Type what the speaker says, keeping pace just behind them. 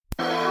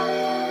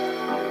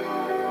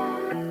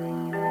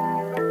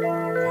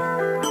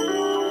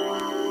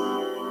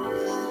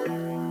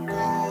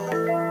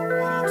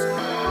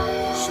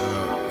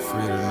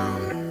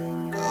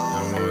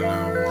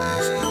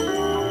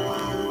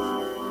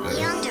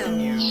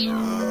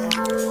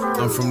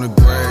I'm from the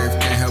grave,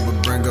 can't help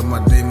but bring up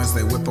my demons.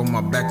 They whip on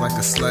my back like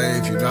a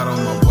slave. You not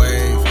on my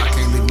wave, I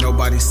can't leave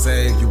nobody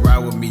safe. You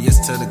ride with me,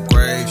 it's to the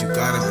grave. You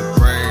gotta be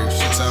brave.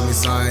 She tell me,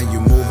 son, you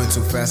moving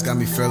too fast, got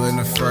me feeling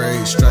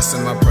afraid.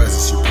 Stressing my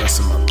presence, you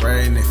pressing my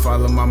brain. They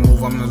follow my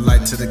move, I'm the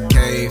light to the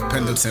cave.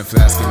 Pendleton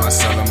flasky,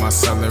 my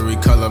celery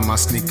color, my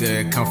sneaker,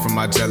 it come from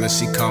my jealous.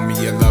 She call me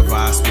a lover,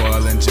 I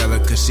spoil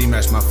angelic, cause she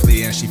match my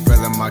flea and she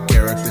feeling my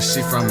character.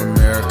 She from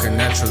America,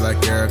 natural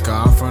like Erica.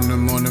 I'm from the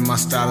moon and my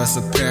style is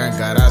apparent.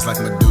 Got eyes like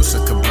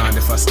Medusa, could blind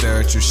if I stare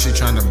at you. She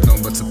tryna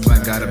bloom, but to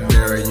plant gotta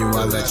bury you.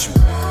 I let you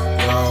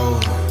grow,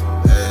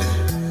 hey,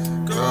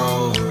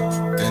 grow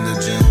in the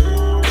gym,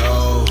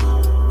 go,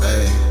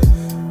 hey,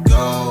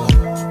 go,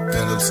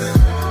 Pendleton,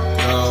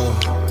 grow,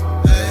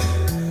 hey,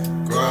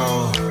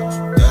 grow,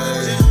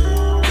 hey,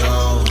 go,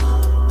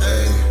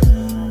 hey,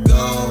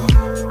 go,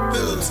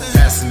 Pendleton.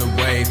 Passing the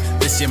wave,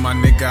 this year my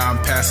nigga, I'm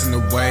passing the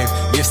wave.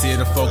 Yes, here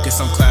to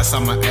focus on class,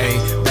 I'm an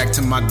A. Back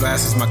to my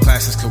glasses, my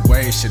classes could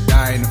wait. Should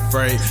I ain't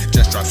afraid,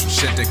 just drop some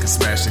shit that could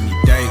smash any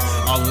day.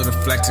 All of the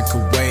flexing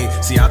could wait.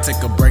 See, I'll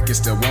take a break, it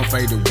still won't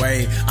fade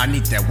away. I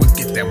need that whip,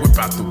 get that whip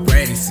out the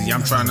way. See,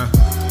 I'm tryna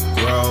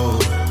grow,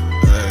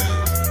 hey,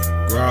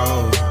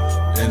 grow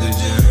in the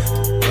gym,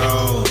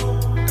 grow,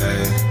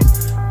 hey,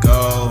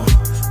 go,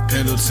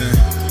 Pendleton,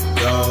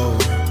 go,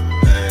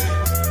 hey,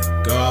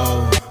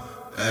 go,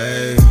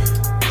 hey.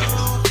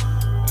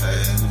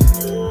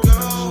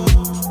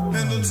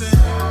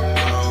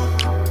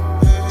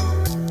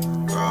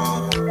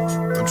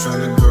 I'm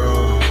tryna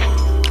grow,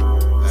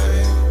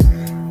 hey,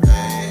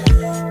 hey,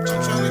 I'm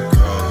tryna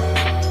grow,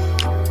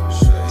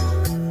 shit,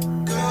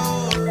 go,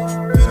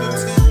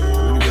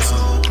 let me get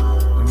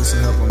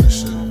some help on this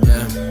shit,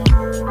 yeah,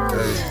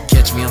 hey.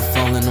 Catch me, I'm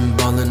falling, I'm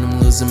balling, I'm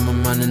losing my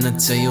mind, and I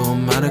tell you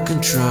I'm out of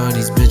control.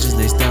 These bitches,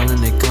 they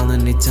styling, they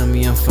calling, they tell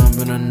me I'm fine,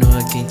 but I know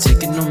I can't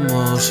take it no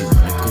more. She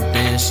wanna go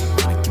dance, she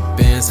wanna get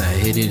bands, I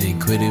hit it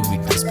and quit it, we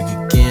don't speak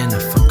again. I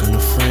fuck on a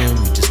friend,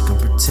 we just gon'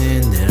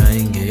 pretend that I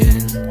ain't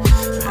getting.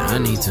 I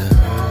need to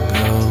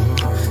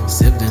go,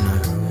 sipped in a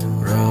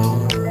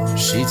row.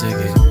 She take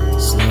it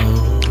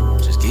slow,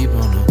 just keep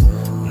on the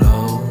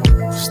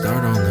low.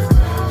 Start on the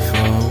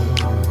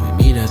phone,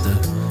 we meet at the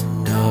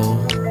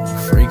door.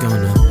 Freak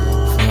on the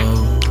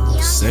flow,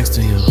 sex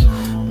to your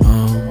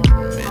mom.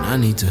 Man, I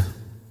need to.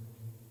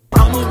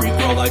 I'ma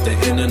regrow like the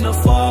end in the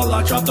fall.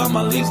 I dropped all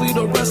my leaves, leave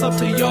the rest up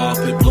to y'all.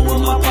 Put blue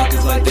in my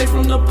pockets like they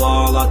from the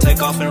ball. I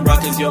take off in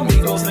rockets, yo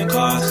amigos and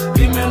cars.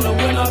 Female to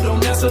win, I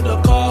don't answer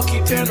the call.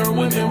 Keep 10 or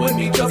women with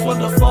me just for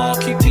the fall.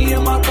 Keep tea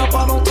in my cup,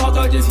 I don't talk,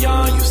 I just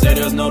yawn. You say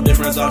there's no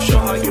difference, I'll show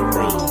how you're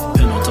wrong.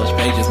 Pen don't touch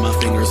pages, my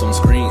fingers on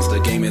screens. The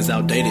game is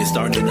outdated,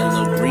 starting to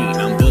look green.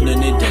 I'm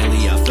building it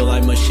daily, I feel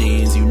like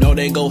machines. You know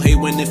they go hate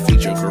when it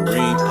feature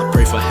Kareem. I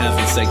pray for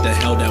heaven's sake the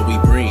hell that we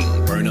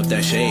bring. Burn up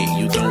that shade,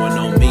 you throwing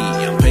on me.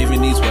 I'm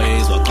paving these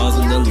ways while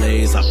causing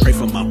delays. I pray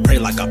for my prey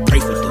like I pray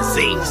for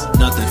disease.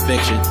 Nothing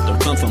fiction, don't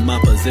come from my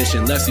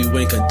position. Less you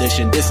in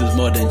condition, this is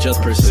more than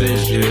just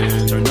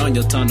precision. Turn on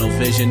your tunnel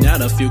vision,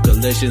 add a few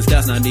collisions.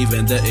 That's not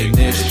even the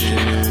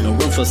ignition. No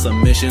room for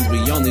submissions, we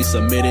only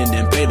submitting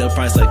and pay the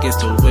price like it's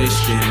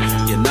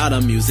tuition. You're not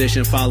a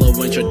musician,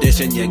 following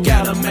tradition. You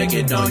gotta make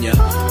it on your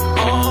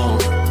own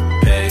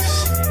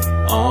pace,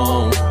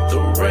 on the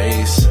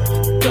race.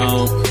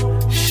 Don't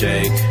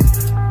shake,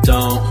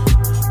 don't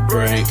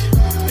break.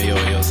 Hey,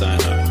 yo,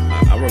 sign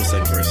up. I wrote the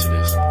second verse of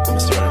this. I'm gonna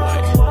start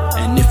it like,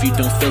 and if you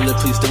don't feel it,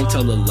 please don't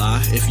tell a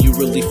lie. If you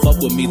really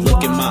fuck with me,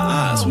 look in my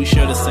eyes. We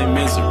share the same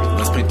misery,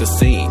 let's paint the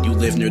scene. You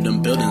live near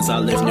them buildings, I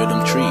live near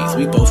them trees.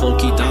 We both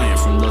low-key dying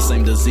from the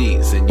same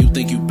disease. And you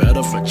think you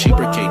better for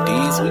cheaper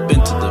KDs? We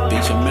been to the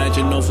beach,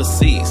 imagine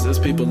overseas. There's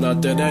people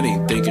out there that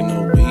ain't thinking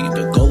of weed.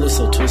 The goal is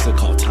so twisted,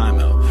 called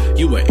timeout.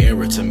 You an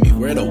error to me,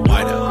 we're the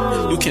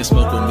whiteout. You can't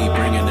smoke with me,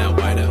 bringing that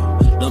white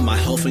out. Love my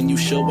health and you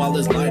show while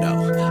it's light out.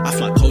 I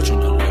fly coach on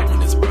the low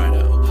when it's bright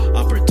out.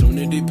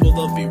 Opportunity pull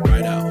up, be right